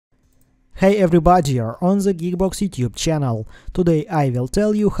Hey everybody, you're on the GeekBox YouTube channel. Today I will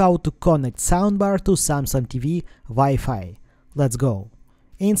tell you how to connect Soundbar to Samsung TV Wi-Fi. Let's go.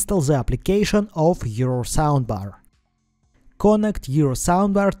 Install the application of your Soundbar. Connect your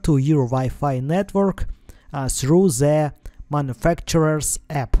Soundbar to your Wi-Fi network through the manufacturer's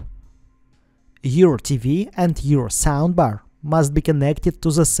app. Your TV and your Soundbar must be connected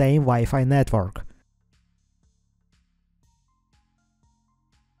to the same Wi-Fi network.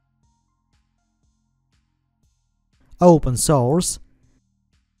 Open source,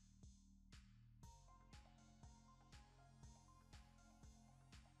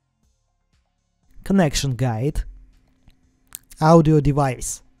 connection guide, audio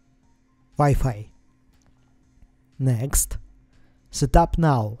device, Wi-Fi. Next, setup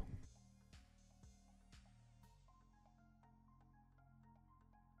now.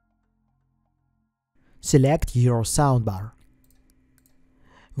 Select your soundbar.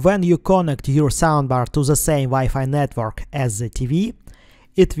 When you connect your soundbar to the same Wi-Fi network as the TV,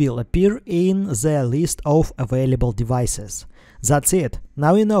 it will appear in the list of available devices. That's it.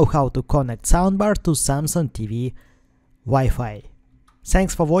 Now you know how to connect soundbar to Samsung TV Wi-Fi.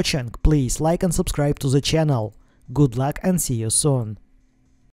 Thanks for watching. Please like and subscribe to the channel. Good luck and see you soon.